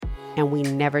and we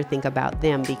never think about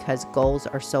them because goals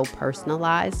are so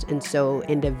personalized and so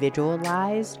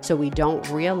individualized. So we don't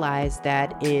realize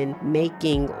that in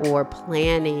making or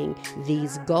planning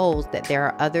these goals that there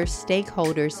are other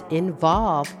stakeholders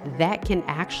involved that can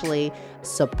actually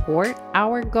support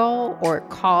our goal or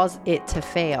cause it to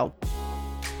fail.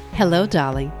 Hello,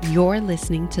 darling. You're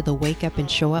listening to the Wake Up and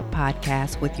Show Up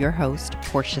podcast with your host,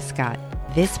 Portia Scott.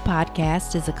 This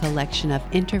podcast is a collection of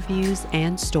interviews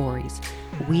and stories,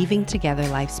 weaving together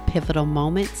life's pivotal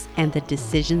moments and the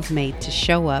decisions made to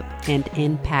show up and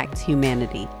impact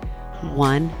humanity,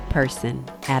 one person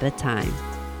at a time.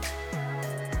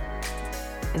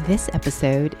 This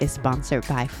episode is sponsored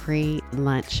by Free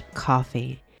Lunch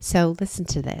Coffee. So listen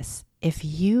to this. If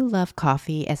you love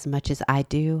coffee as much as I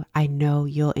do, I know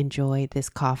you'll enjoy this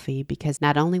coffee because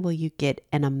not only will you get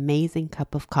an amazing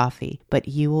cup of coffee, but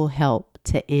you will help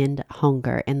to end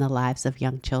hunger in the lives of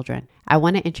young children. I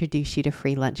want to introduce you to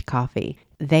Free Lunch Coffee.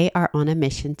 They are on a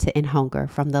mission to end hunger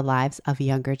from the lives of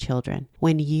younger children.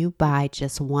 When you buy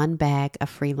just one bag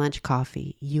of Free Lunch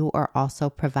Coffee, you are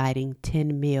also providing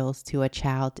 10 meals to a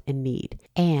child in need.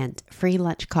 And Free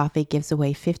Lunch Coffee gives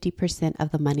away 50%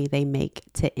 of the money they make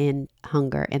to end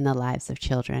hunger in the lives of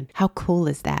children. How cool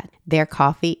is that? Their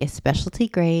coffee is specialty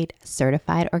grade,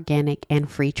 certified organic, and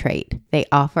free trade. They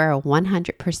offer a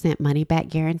 100% money back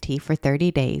guarantee for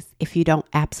 30 days. If you don't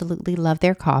absolutely love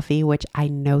their coffee, which I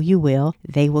know you will,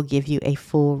 they will give you a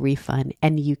full refund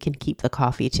and you can keep the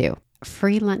coffee too.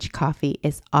 Free Lunch Coffee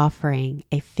is offering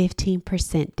a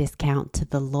 15% discount to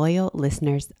the loyal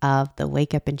listeners of the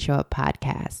Wake Up and Show Up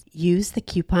podcast. Use the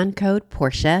coupon code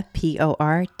Portia,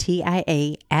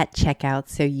 Portia, at checkout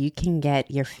so you can get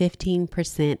your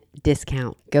 15%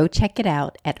 discount. Go check it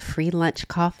out at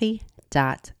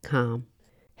freelunchcoffee.com.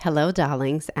 Hello,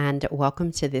 darlings, and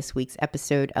welcome to this week's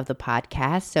episode of the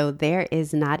podcast. So there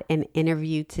is not an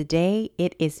interview today.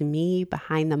 It is me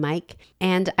behind the mic,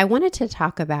 and I wanted to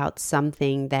talk about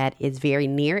something that is very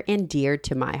near and dear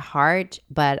to my heart,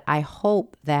 but I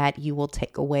hope that you will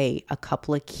take away a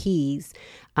couple of keys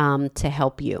to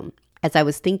help you. As I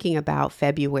was thinking about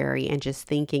February and just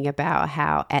thinking about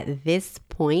how at this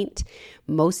point,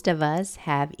 most of us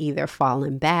have either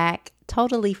fallen back,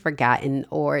 totally forgotten,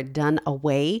 or done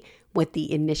away with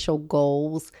the initial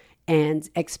goals and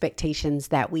expectations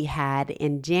that we had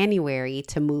in January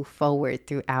to move forward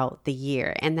throughout the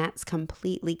year. And that's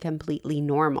completely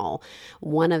normal.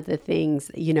 One of the things,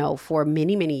 for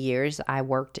many years, I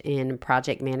worked in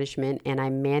project management and I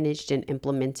managed and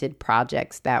implemented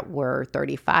projects that were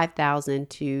 $35,000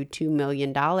 to $2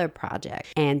 million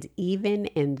projects. And even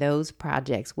in those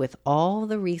projects, with all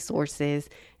the resources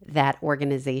that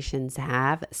organizations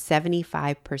have,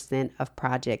 75% of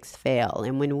projects fail.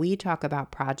 And when we talk about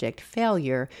project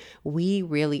failure, we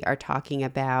really are talking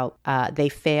about they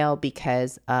fail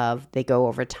because of they go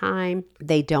over time,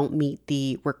 they don't meet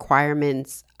the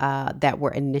requirements that were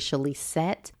initially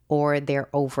set, or they're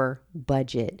over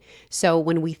budget. So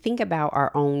when we think about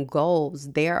our own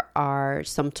goals, there are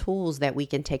some tools that we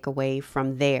can take away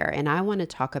from there. And I want to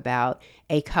talk about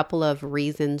a couple of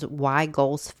reasons why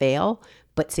goals fail,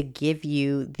 but to give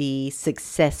you the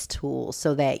success tools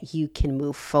so that you can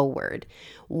move forward.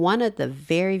 One of the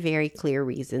very clear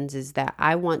reasons is that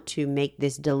I want to make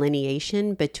this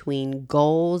delineation between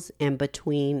goals and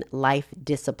between life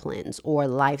disciplines or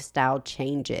lifestyle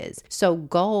changes. So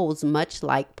goals, much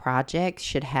like projects,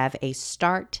 should have a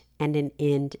start and an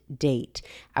end date.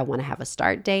 I want to have a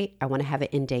start date. I want to have an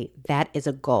end date. That is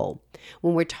a goal.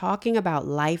 When we're talking about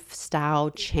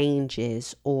lifestyle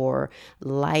changes or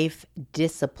life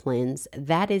disciplines,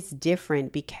 that is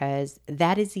different because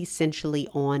that is essentially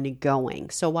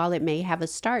ongoing. So while it may have a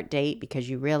start date because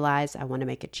you realize I want to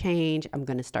make a change, I'm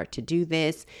going to start to do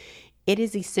this, it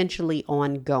is essentially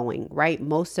ongoing, right?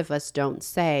 Most of us don't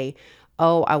say,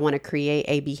 oh, I want to create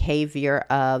a behavior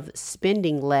of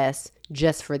spending less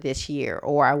just for this year,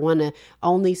 or I want to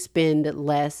only spend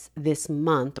less this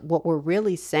month. What we're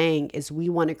really saying is we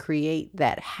want to create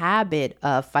that habit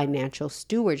of financial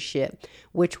stewardship,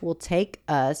 which will take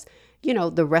us,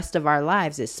 the rest of our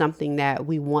lives. Is something that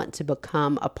we want to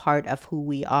become a part of who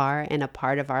we are and a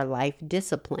part of our life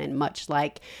discipline. Much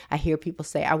like I hear people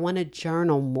say, I want to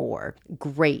journal more.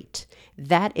 Great.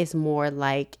 That is more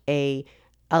like a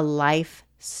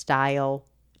lifestyle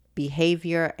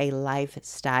behavior, a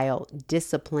lifestyle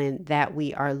discipline that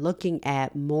we are looking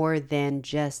at more than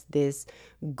just this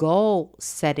goal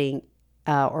setting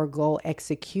or goal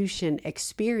execution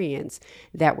experience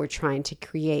that we're trying to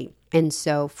create. And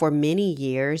so for many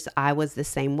years, I was the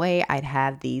same way. I'd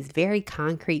have these very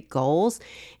concrete goals,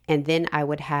 and then I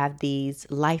would have these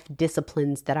life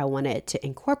disciplines that I wanted to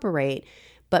incorporate.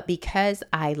 But because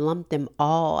I lumped them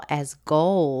all as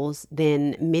goals,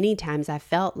 then many times I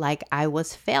felt like I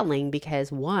was failing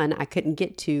because one, I couldn't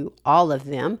get to all of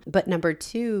them. But number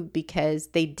two, because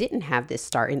they didn't have this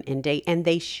start and end date, and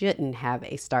they shouldn't have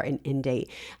a start and end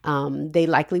date. They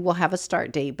likely will have a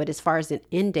start date, but as far as an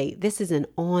end date, this is an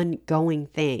ongoing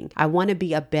thing. I want to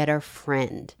be a better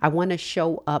friend. I want to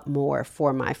show up more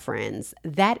for my friends.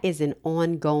 That is an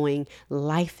ongoing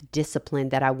life discipline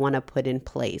that I want to put in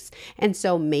place. And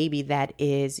so maybe that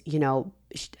is,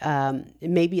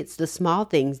 maybe it's the small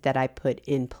things that I put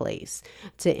in place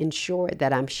to ensure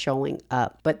that I'm showing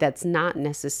up, but that's not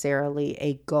necessarily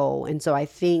a goal. And so I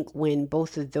think when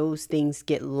both of those things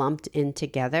get lumped in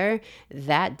together,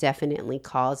 that definitely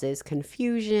causes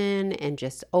confusion and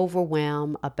just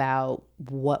overwhelm about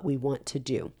what we want to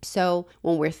do. So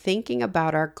when we're thinking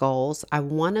about our goals, I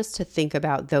want us to think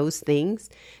about those things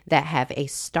that have a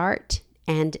start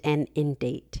and an end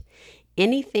date.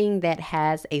 Anything that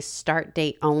has a start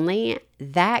date only,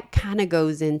 that kind of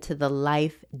goes into the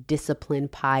life discipline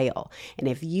pile. And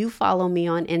if you follow me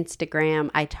on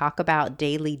Instagram, I talk about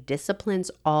daily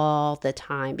disciplines all the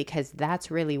time because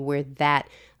that's really where that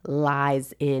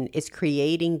lies in, is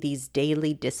creating these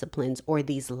daily disciplines or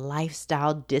these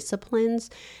lifestyle disciplines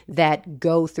that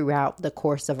go throughout the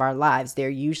course of our lives. They're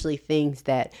usually things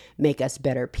that make us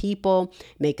better people,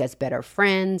 make us better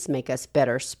friends, make us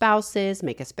better spouses,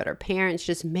 make us better parents,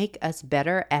 just make us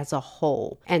better as a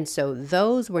whole. And so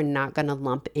those we're not going to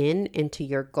lump into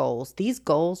your goals. These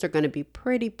goals are going to be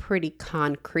pretty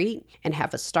concrete and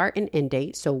have a start and end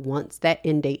date. So once that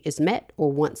end date is met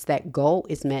or once that goal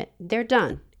is met, they're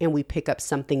done. And we pick up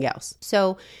something else.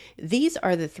 So these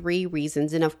are the three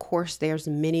reasons. And of course, there's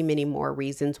many more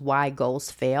reasons why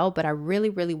goals fail, but I really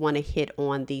want to hit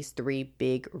on these three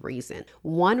big reasons.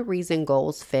 One reason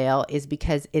goals fail is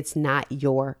because it's not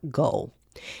your goal.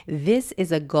 This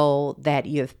is a goal that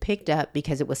you have picked up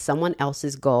because it was someone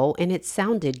else's goal and it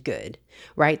sounded good,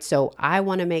 right? So I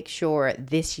want to make sure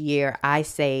this year I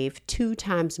save 2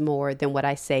 times more than what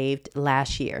I saved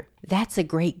last year. That's a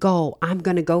great goal. I'm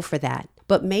going to go for that.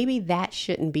 But maybe that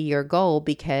shouldn't be your goal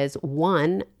because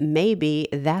one, maybe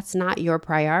that's not your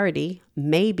priority.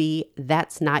 Maybe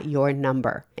that's not your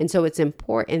number. And so it's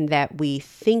important that we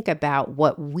think about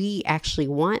what we actually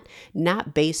want,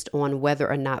 not based on whether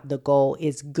or not the goal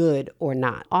is good or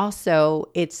not. Also,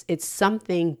 it's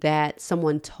something that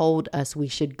someone told us we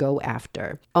should go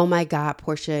after. Oh my God,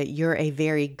 Portia, you're a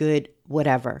very good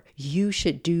whatever. You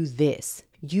should do this.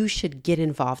 You should get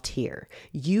involved here.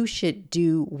 You should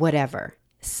do whatever.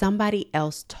 Somebody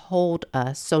else told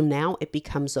us. So now it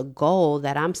becomes a goal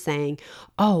that I'm saying,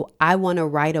 oh, I want to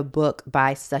write a book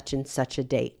by such and such a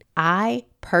date. I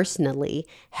personally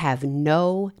have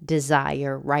no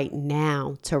desire right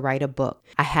now to write a book.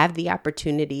 I have the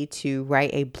opportunity to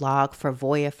write a blog for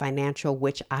Voya Financial,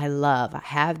 which I love. I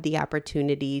have the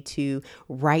opportunity to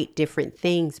write different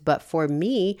things. But for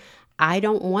me, I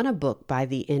don't want a book by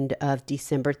the end of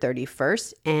December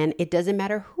 31st, and it doesn't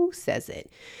matter who says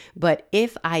it. But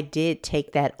if I did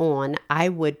take that on, I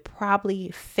would probably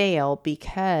fail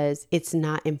because it's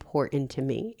not important to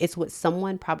me. It's what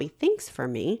someone probably thinks for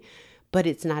me, but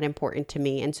it's not important to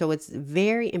me. And so it's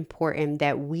very important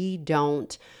that we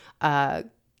don't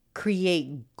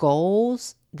create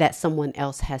goals that someone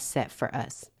else has set for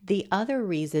us. The other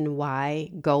reason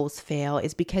why goals fail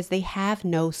is because they have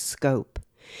no scope.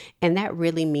 And that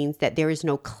really means that there is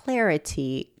no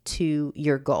clarity to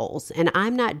your goals. And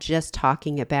I'm not just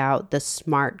talking about the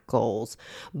SMART goals,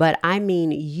 but I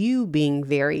mean you being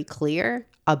very clear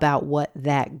about what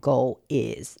that goal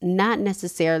is. Not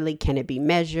necessarily can it be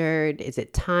measured? Is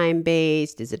it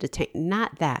time-based? Is it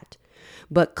not that,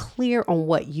 but clear on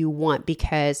what you want,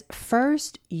 because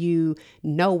first you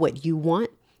know what you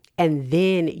want. And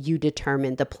then you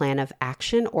determine the plan of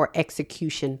action or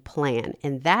execution plan.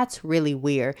 And that's really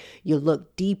where you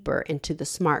look deeper into the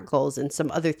SMART goals and some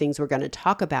other things we're going to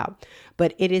talk about.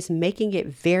 But it is making it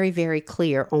very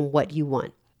clear on what you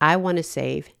want. I want to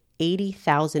save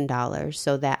 $80,000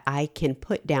 so that I can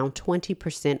put down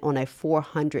 20% on a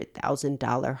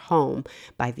 $400,000 home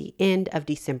by the end of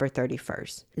December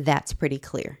 31st. That's pretty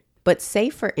clear. But say,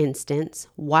 for instance,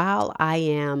 while I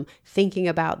am thinking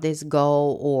about this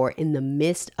goal or in the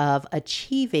midst of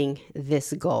achieving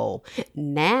this goal,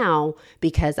 now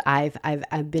because I've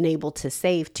been able to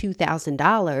save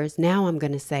 $2,000, now I'm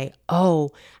going to say, oh,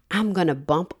 I'm going to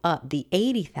bump up the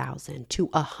 $80,000 to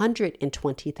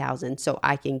 $120,000 so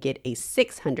I can get a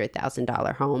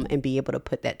 $600,000 home and be able to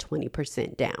put that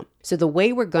 20% down. So the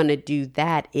way we're going to do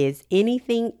that is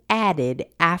anything added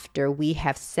after we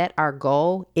have set our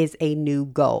goal is a new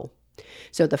goal.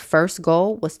 So the first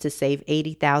goal was to save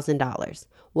 $80,000.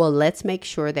 Well, let's make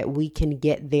sure that we can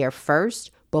get there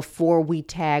first before we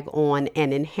tag on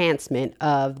an enhancement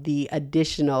of the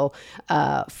additional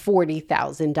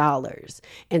 $40,000.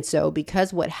 And so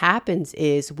because what happens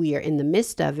is we are in the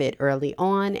midst of it early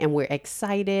on and we're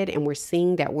excited and we're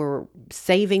seeing that we're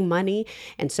saving money.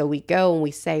 And so we go and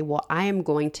we say, well, I'm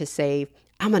going to save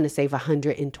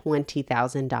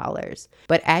 $120,000.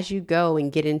 But as you go and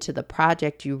get into the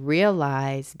project, you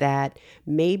realize that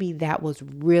maybe that was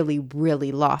really,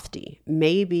 really lofty.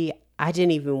 Maybe I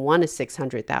didn't even want a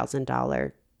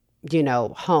 $600,000,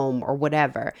 home or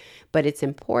whatever. But it's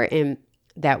important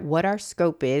that what our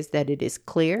scope is, that it is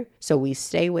clear. So we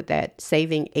stay with that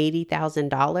saving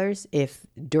 $80,000. If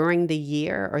during the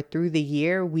year or through the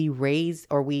year, we raise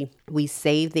or we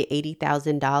save the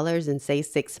 $80,000 in say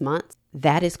 6 months,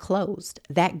 that is closed.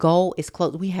 That goal is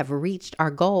closed. We have reached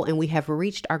our goal and we have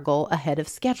reached our goal ahead of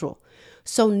schedule.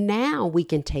 So now we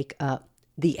can take up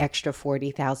the extra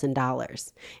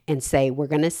 $40,000 and say, we're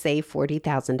going to save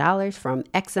 $40,000 from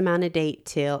X amount of date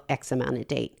till X amount of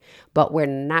date, but we're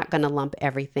not going to lump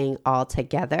everything all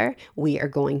together. We are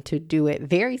going to do it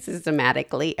very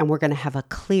systematically and we're going to have a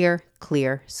clear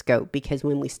scope, because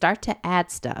when we start to add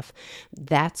stuff,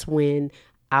 that's when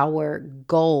our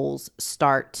goals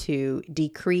start to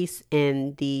decrease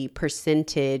in the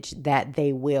percentage that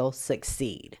they will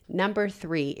succeed. Number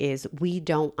 3 is we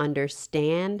don't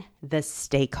understand the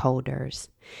stakeholders.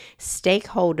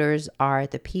 Stakeholders are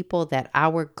the people that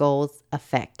our goals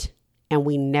affect. And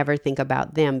we never think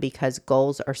about them because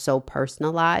goals are so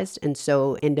personalized and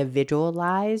so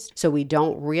individualized. So we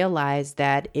don't realize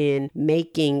that in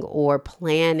making or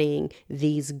planning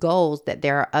these goals, that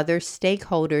there are other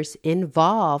stakeholders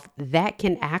involved that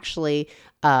can actually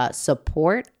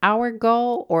support our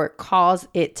goal or cause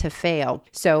it to fail.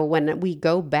 So when we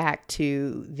go back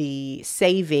to the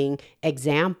saving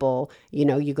example,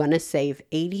 you're going to save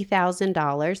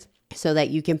 $80,000. so that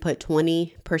you can put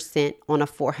 20% on a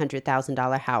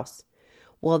 $400,000 house.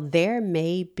 Well, there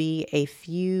may be a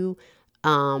few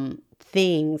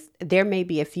there may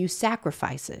be a few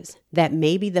sacrifices that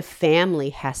maybe the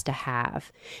family has to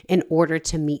have in order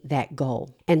to meet that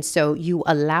goal. And so you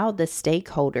allow the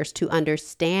stakeholders to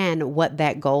understand what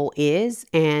that goal is,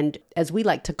 and as we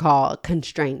like to call,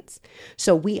 constraints.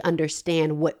 So we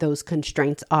understand what those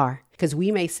constraints are. Because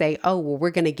we may say, oh, well, we're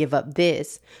going to give up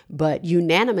this, but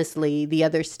unanimously, the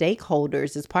other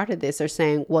stakeholders as part of this are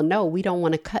saying, well, no, we don't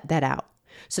want to cut that out.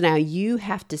 So now you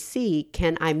have to see,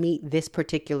 can I meet this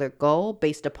particular goal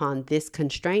based upon this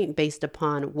constraint, based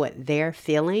upon what they're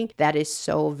feeling? That is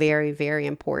so very, very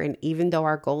important, even though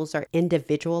our goals are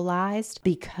individualized,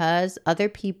 because other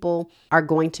people are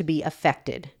going to be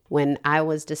affected. When I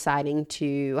was deciding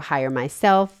to hire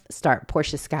myself, start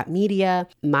Portia Scott Media,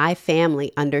 my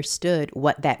family understood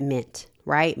what that meant.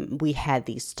 Right? We had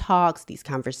these talks, these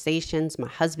conversations. My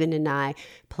husband and I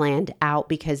planned out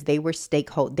because there were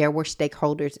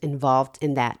stakeholders involved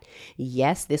in that.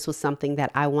 Yes, this was something that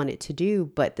I wanted to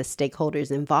do, but the stakeholders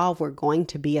involved were going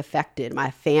to be affected. My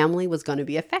family was going to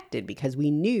be affected because we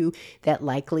knew that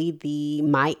likely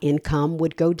my income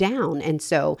would go down. And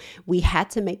so we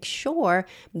had to make sure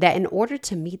that in order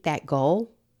to meet that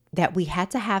goal, that we had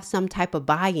to have some type of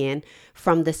buy-in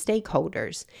from the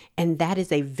stakeholders. And that is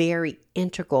a very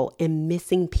integral and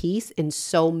missing piece in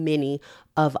so many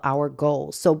of our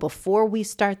goals. So before we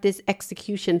start this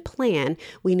execution plan,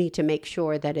 we need to make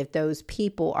sure that if those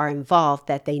people are involved,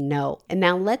 that they know. And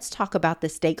now let's talk about the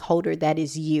stakeholder that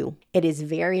is you. It is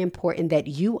very important that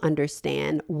you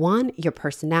understand, one, your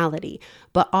personality,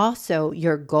 but also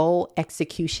your goal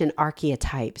execution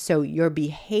archetype. So your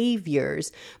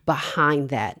behaviors behind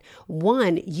that.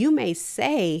 One, you may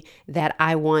say that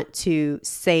I want to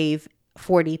save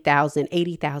 $40,000,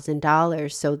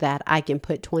 $80,000 so that I can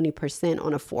put 20%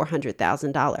 on a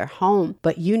 $400,000 home,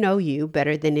 but you know you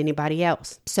better than anybody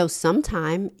else. So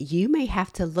sometime you may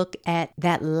have to look at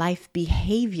that life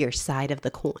behavior side of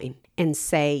the coin and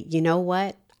say, you know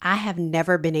what? I have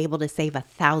never been able to save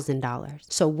 $1,000.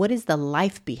 So what is the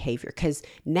life behavior? Because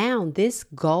now this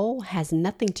goal has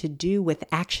nothing to do with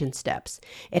action steps.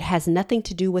 It has nothing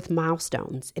to do with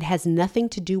milestones. It has nothing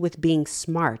to do with being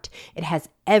smart. It has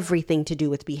everything to do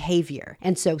with behavior.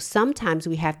 And so sometimes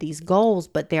we have these goals,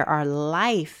 but there are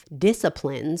life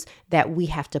disciplines that we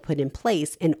have to put in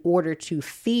place in order to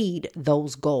feed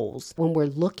those goals. When we're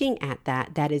looking at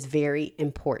that, that is very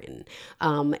important.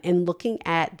 And looking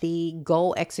at the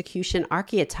goal execution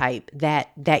archetype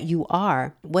that you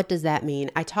are, what does that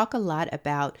mean? I talk a lot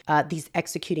about these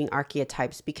executing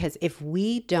archetypes because if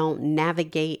we don't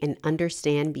navigate and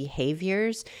understand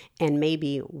behaviors and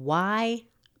maybe why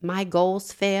my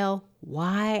goals fail,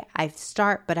 why I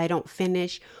start but I don't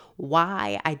finish,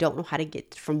 why I don't know how to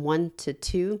get from 1 to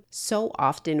 2, so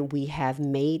often we have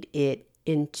made it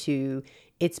into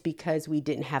it's because we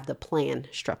didn't have the plan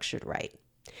structured right.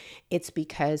 It's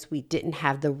because we didn't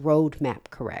have the roadmap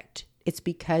correct. It's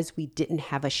because we didn't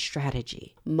have a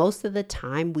strategy. Most of the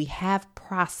time we have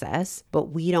process, but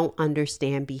we don't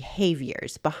understand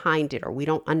behaviors behind it, or we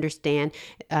don't understand,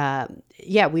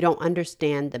 we don't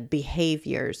understand the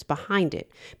behaviors behind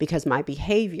it, because my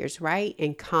behaviors, right,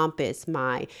 encompass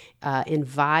my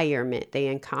environment. They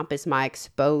encompass my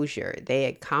exposure. They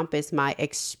encompass my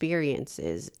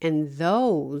experiences, and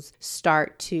those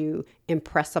start to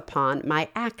impress upon my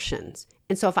actions.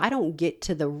 And so if I don't get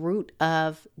to the root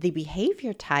of the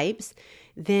behavior types,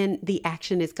 then the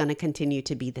action is going to continue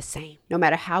to be the same. No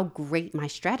matter how great my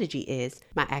strategy is,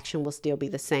 my action will still be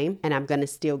the same, and I'm going to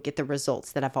still get the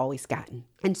results that I've always gotten.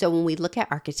 And so when we look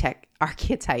at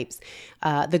archetypes,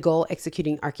 the goal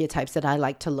executing archetypes that I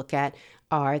like to look at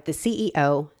are the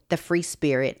CEO, the free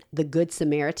spirit, the good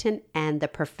Samaritan, and the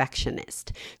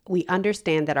perfectionist. We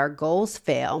understand that our goals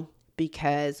fail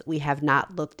because we have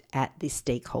not looked at the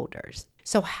stakeholders.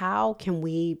 So how can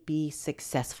we be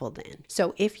successful then?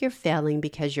 So if you're failing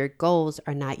because your goals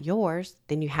are not yours,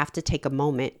 then you have to take a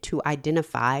moment to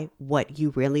identify what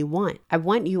you really want. I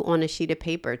want you on a sheet of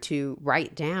paper to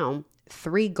write down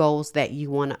 3 goals that you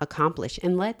want to accomplish.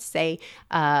 And let's say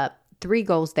 3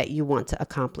 goals that you want to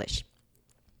accomplish.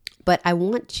 But I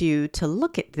want you to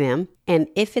look at them. And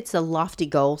if it's a lofty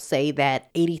goal, say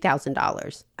that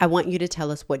 $80,000, I want you to tell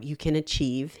us what you can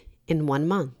achieve in 1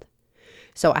 month.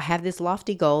 So I have this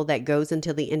lofty goal that goes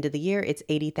until the end of the year. It's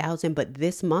 80,000, but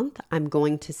this month I'm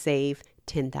going to save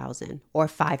 10,000 or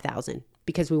 5,000,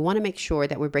 because we want to make sure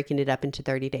that we're breaking it up into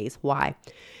 30 days. Why?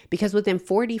 Because within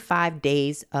 45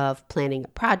 days of planning a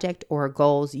project or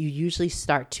goals, you usually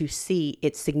start to see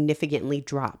it significantly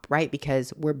drop, right?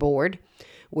 Because we're bored.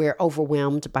 We're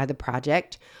overwhelmed by the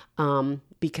project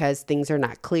because things are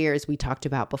not clear, as we talked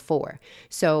about before.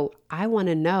 So I want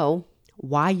to know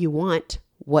why you want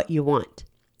what you want.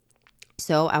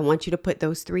 So I want you to put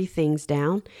those 3 things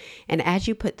down. And as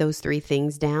you put those 3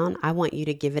 things down, I want you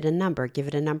to give it a number. Give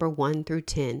it a number 1 through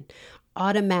 10.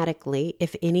 Automatically,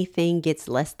 if anything gets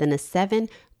less than a 7,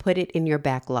 put it in your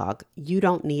backlog. You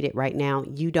don't need it right now.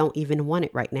 You don't even want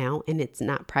it right now, and it's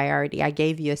not priority. I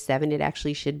gave you a 7. It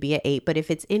actually should be an 8. But if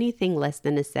it's anything less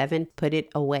than a 7, put it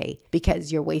away,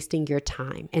 because you're wasting your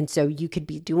time. And so you could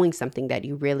be doing something that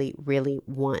you really, really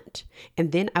want.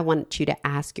 And then I want you to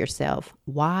ask yourself,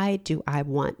 why do I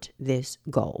want this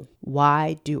goal?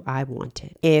 Why do I want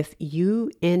it? If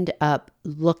you end up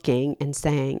looking and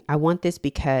saying, I want this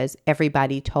because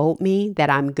everybody told me that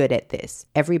I'm good at this.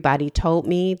 Everybody told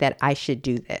me that I should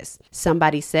do this.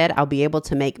 Somebody said I'll be able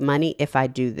to make money if I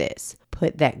do this.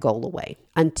 Put that goal away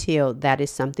until that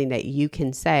is something that you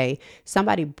can say,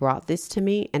 somebody brought this to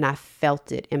me and I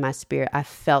felt it in my spirit. I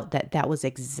felt that that was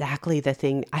exactly the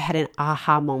thing. I had an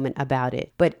aha moment about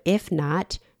it. But if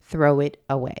not, throw it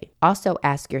away. Also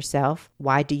ask yourself,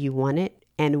 why do you want it?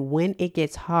 And when it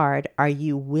gets hard, are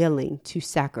you willing to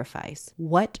sacrifice?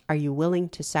 What are you willing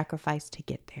to sacrifice to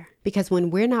get there? Because when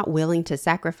we're not willing to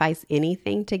sacrifice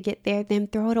anything to get there, then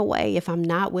throw it away. If I'm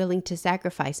not willing to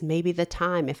sacrifice maybe the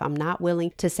time, if I'm not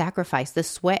willing to sacrifice the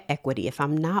sweat equity, if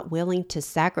I'm not willing to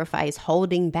sacrifice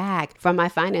holding back from my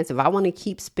finance, if I want to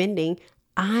keep spending,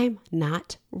 I'm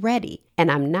not ready. And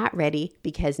I'm not ready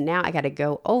because now I got to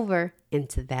go over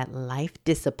into that life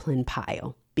discipline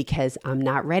pile, because I'm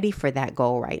not ready for that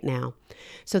goal right now.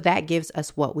 So that gives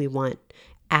us what we want,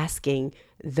 asking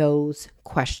those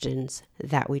questions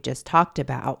that we just talked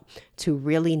about to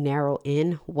really narrow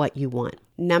in what you want.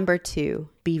 Number 2,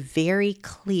 be very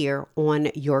clear on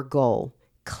your goal.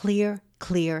 Clear.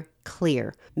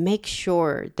 Make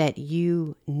sure that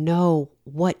you know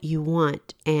what you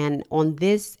want. And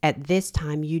at this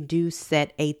time, you do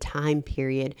set a time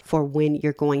period for when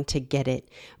you're going to get it.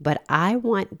 But I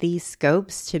want these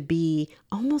scopes to be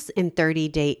almost in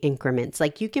 30-day increments.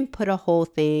 Like you can put a whole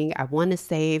thing. I want to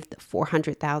save the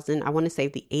 $400,000. I want to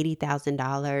save the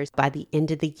 $80,000 by the end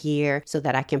of the year so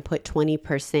that I can put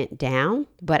 20% down.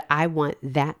 But I want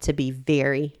that to be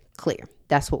very clear.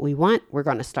 That's what we want. We're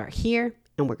going to start here.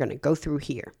 And we're going to go through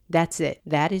here. That's it.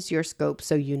 That is your scope,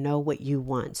 so you know what you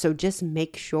want. So just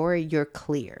make sure you're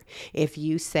clear. If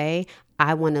you say,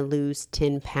 I want to lose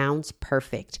 10 pounds,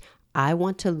 perfect. I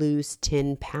want to lose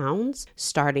 10 pounds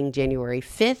starting January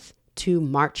 5th to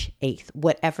March 8th,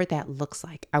 whatever that looks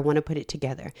like. I want to put it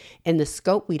together. In the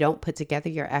scope, we don't put together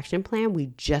your action plan.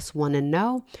 We just want to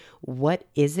know, what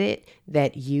is it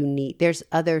that you need? There's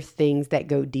other things that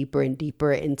go deeper and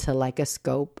deeper into like a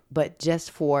scope, but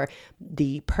just for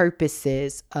the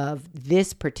purposes of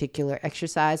this particular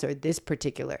exercise or this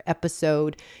particular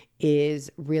episode is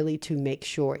really to make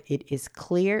sure it is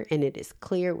clear, and it is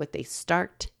clear with a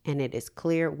start, and it is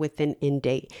clear with an end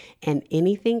date. And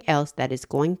anything else that is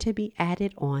going to be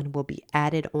added on will be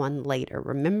added on later.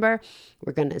 Remember,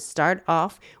 we're going to start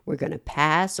off, we're going to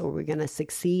pass, or we're going to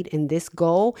succeed in this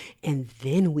goal, and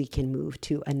then we can move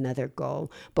to another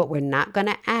goal. But we're not going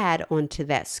to add onto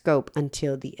that scope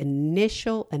until the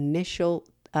initial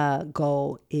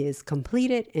goal is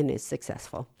completed and is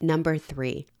successful. Number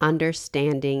 3,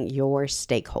 understanding your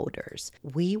stakeholders.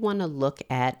 We want to look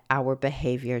at our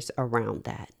behaviors around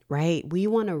that, right? We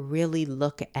want to really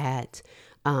look at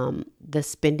the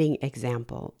spending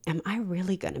example. Am I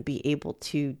really going to be able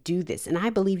to do this? And I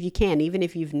believe you can, even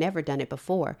if you've never done it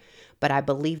before. But I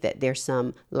believe that there's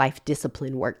some life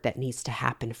discipline work that needs to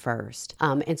happen first.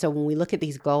 And so when we look at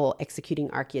these goal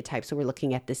executing archetypes, so we're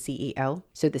looking at the CEO.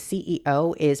 So the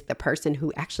CEO is the person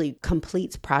who actually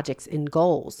completes projects and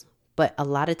goals. But a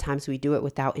lot of times we do it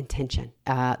without intention.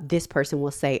 This person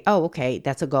will say, oh, okay,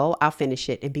 that's a goal. I'll finish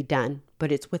it and be done.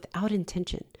 But it's without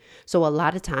intention. So a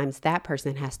lot of times that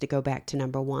person has to go back to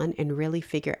number 1 and really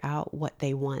figure out what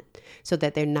they want so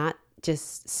that they're not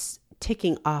just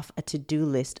ticking off a to-do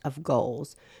list of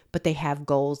goals, but they have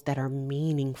goals that are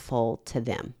meaningful to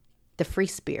them. The free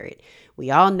spirit. We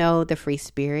all know the free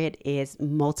spirit is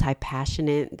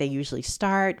multi-passionate. They usually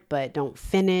start but don't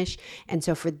finish. And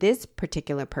so for this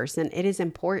particular person, it is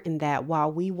important that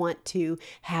while we want to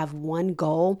have one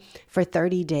goal for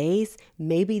 30 days,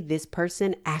 maybe this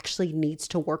person actually needs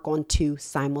to work on 2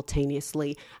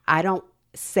 simultaneously. I don't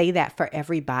say that for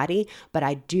everybody, but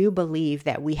I do believe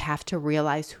that we have to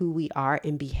realize who we are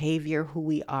in behavior, who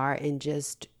we are in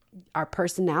just our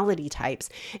personality types.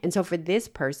 And so for this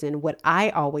person, what I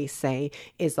always say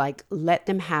is like, let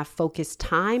them have focused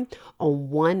time on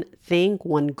one thing,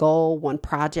 one goal, one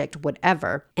project,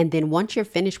 whatever. And then once you're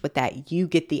finished with that, you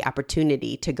get the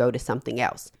opportunity to go to something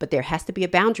else. But there has to be a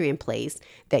boundary in place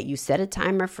that you set a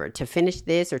timer to finish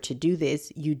this or to do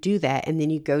this, you do that, and then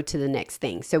you go to the next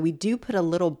thing. So we do put a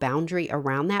little boundary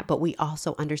around that, but we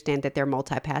also understand that they're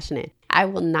multi-passionate. I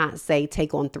will not say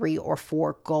take on 3 or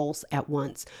 4 goals at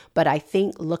once, but I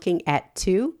think looking at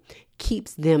 2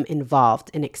 keeps them involved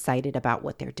and excited about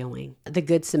what they're doing. The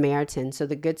Good Samaritan. So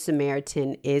the Good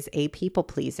Samaritan is a people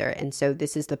pleaser. And so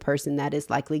this is the person that is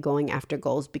likely going after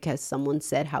goals because someone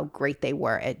said how great they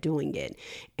were at doing it.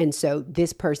 And so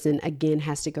this person, again,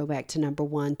 has to go back to number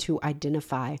 1 to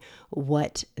identify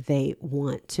what they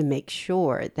want, to make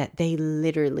sure that they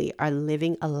literally are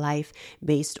living a life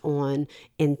based on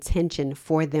intention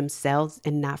for themselves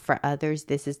and not for others.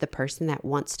 This is the person that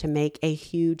wants to make a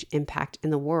huge impact in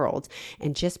the world.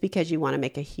 And just because you want to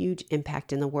make a huge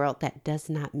impact in the world, that does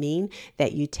not mean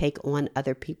that you take on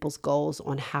other people's goals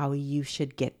on how you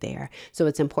should get there. So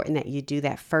it's important that you do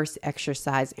that first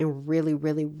exercise and really,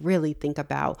 really, really think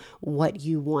about what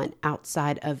you want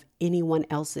outside of anyone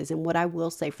else's. And what I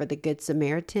will say for the Good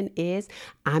Samaritan is,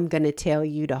 I'm going to tell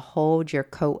you to hold your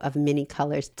coat of many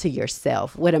colors to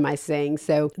yourself. What am I saying?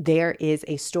 So there is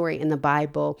a story in the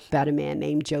Bible about a man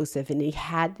named Joseph, and he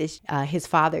had this, his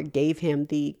father gave him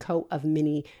the coat of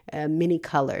many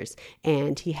colors.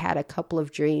 And he had a couple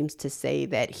of dreams to say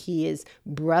that his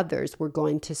brothers were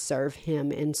going to serve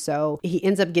him. And so he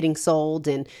ends up getting sold,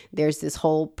 and there's this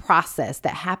whole process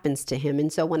that happens to him.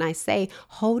 And so when I say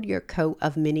hold your coat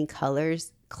of many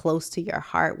colors close to your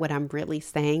heart, what I'm really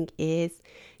saying is,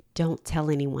 don't tell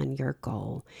anyone your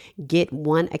goal. Get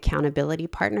one accountability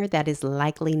partner that is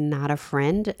likely not a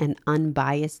friend, an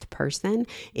unbiased person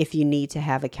if you need to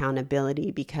have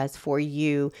accountability, because for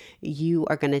you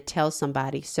are going to tell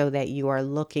somebody so that you are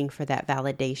looking for that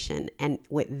validation. And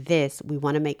with this, we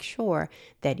want to make sure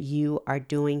that you are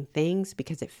doing things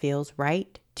because it feels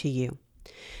right to you.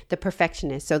 The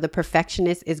perfectionist. So the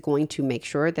perfectionist is going to make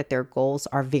sure that their goals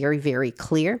are very, very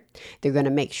clear. They're going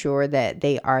to make sure that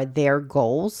they are their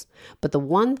goals. But the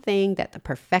one thing that the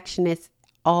perfectionist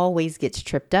always gets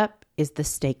tripped up is the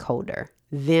stakeholder,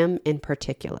 them in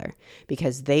particular,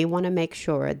 because they want to make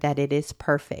sure that it is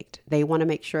perfect. They want to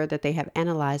make sure that they have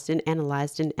analyzed.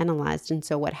 And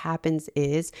so what happens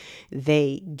is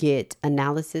they get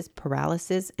analysis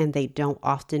paralysis and they don't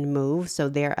often move. So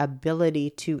their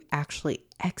ability to actually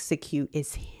execute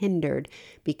is hindered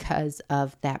because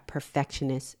of that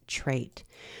perfectionist trait.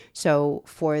 So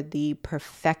for the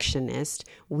perfectionist,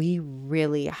 we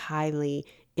really highly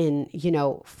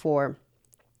for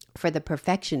the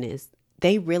perfectionists,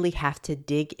 they really have to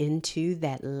dig into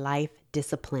that life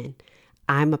discipline.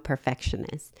 I'm a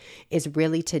perfectionist. Is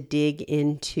really to dig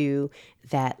into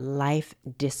that life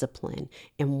discipline.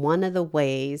 And one of the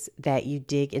ways that you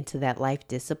dig into that life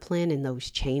discipline and those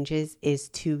changes is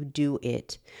to do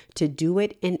it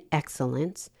in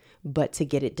excellence, but to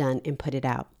get it done and put it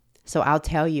out. So I'll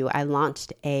tell you, I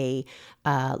launched a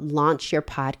Launch Your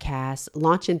Podcast,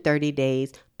 Launch in 30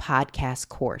 Days podcast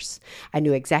course. I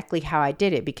knew exactly how I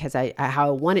did it because how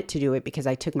I wanted to do it because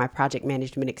I took my project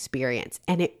management experience.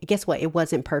 And guess what? It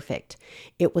wasn't perfect.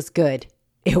 It was good.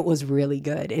 It was really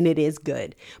good, and it is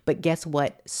good. But guess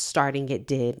what? Starting it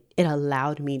did. It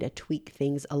allowed me to tweak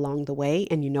things along the way.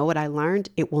 And you know what I learned?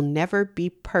 It will never be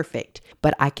perfect,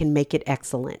 but I can make it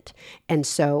excellent. And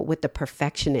so with the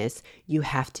perfectionist, you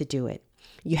have to do it.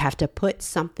 You have to put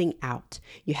something out.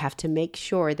 You have to make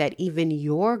sure that even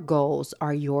your goals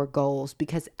are your goals,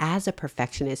 because as a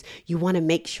perfectionist, you want to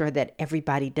make sure that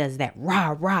everybody does that.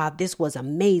 Rah, rah, this was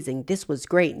amazing. This was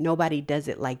great. Nobody does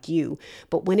it like you.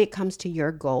 But when it comes to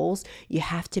your goals, you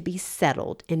have to be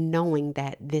settled in knowing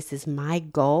that this is my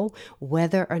goal,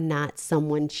 whether or not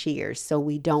someone cheers. So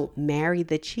we don't marry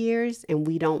the cheers and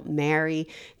we don't marry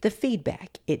the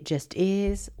feedback. It just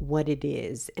is what it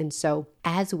is. And so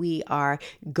as we are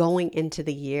going into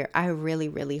the year, I really,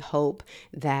 really hope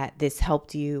that this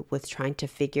helped you with trying to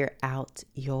figure out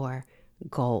your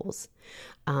goals.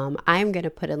 I'm going to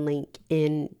put a link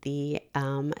in the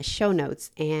show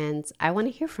notes, and I want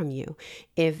to hear from you.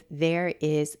 If there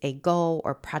is a goal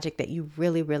or project that you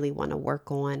really, really want to work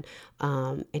on,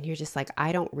 and you're just like,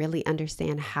 I don't really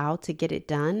understand how to get it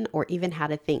done or even how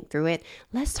to think through it,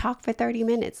 let's talk for 30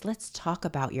 minutes. Let's talk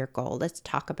about your goal. Let's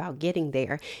talk about getting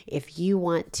there. If you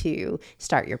want to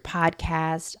start your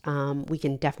podcast, we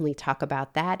can definitely talk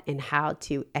about that and how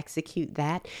to execute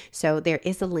that. So there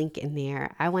is a link in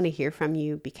there. I want to hear from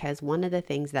you, because one of the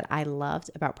things that I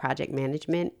loved about project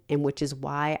management, and which is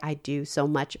why I do so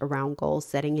much around goal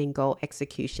setting and goal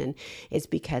execution, is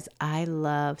because I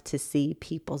love to see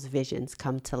people's visions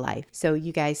come to life. So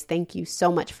you guys, thank you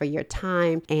so much for your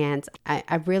time. And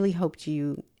I really hoped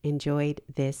you enjoyed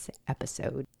this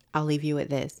episode. I'll leave you with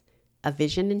this. A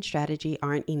vision and strategy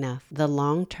aren't enough. The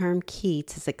long-term key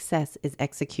to success is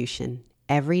execution.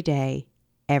 Every day,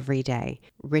 every day.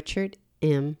 Richard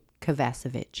M.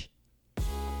 Kovacevic.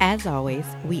 As always,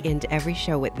 we end every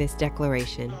show with this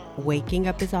declaration. Waking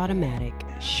up is automatic.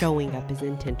 Showing up is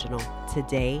intentional.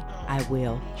 Today, I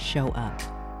will show up.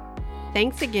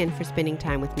 Thanks again for spending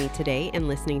time with me today and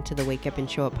listening to the Wake Up and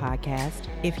Show Up podcast.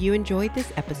 If you enjoyed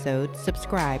this episode,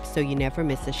 subscribe so you never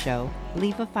miss a show.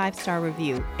 Leave a 5-star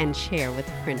review and share with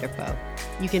a friend or foe.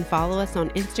 You can follow us on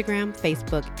Instagram,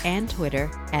 Facebook, and Twitter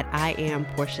at I Am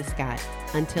Portia Scott.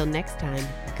 Until next time,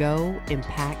 go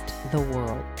impact the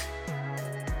world.